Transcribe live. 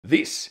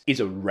This is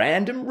a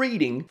random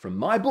reading from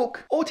my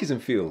book,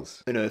 Autism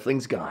Feels, An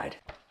Earthling's Guide.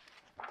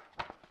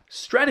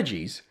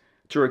 Strategies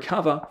to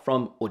recover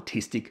from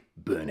autistic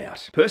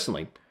burnout.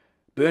 Personally,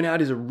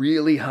 burnout is a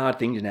really hard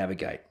thing to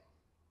navigate.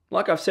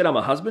 Like I've said, I'm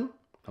a husband,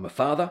 I'm a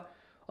father,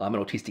 I'm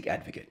an autistic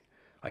advocate.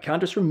 I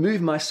can't just remove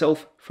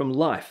myself from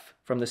life,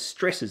 from the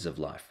stresses of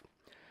life.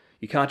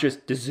 You can't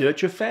just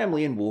desert your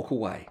family and walk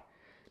away.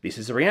 This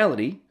is the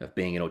reality of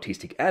being an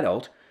autistic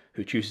adult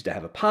who chooses to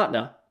have a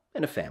partner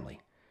and a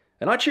family.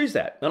 And I choose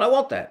that, and I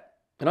want that,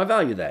 and I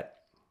value that.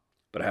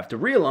 But I have to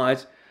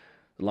realize,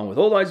 along with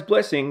all those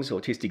blessings,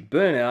 autistic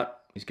burnout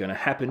is going to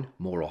happen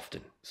more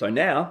often. So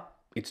now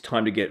it's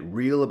time to get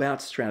real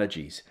about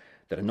strategies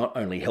that are not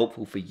only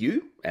helpful for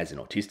you as an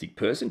autistic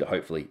person to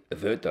hopefully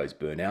avert those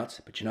burnouts,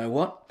 but you know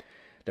what?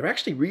 They're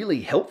actually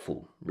really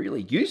helpful,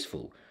 really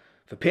useful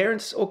for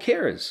parents or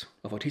carers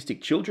of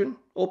autistic children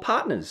or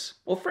partners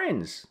or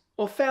friends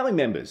or family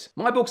members.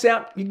 My book's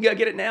out. You can go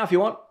get it now if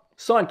you want.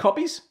 Signed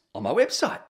copies on my website.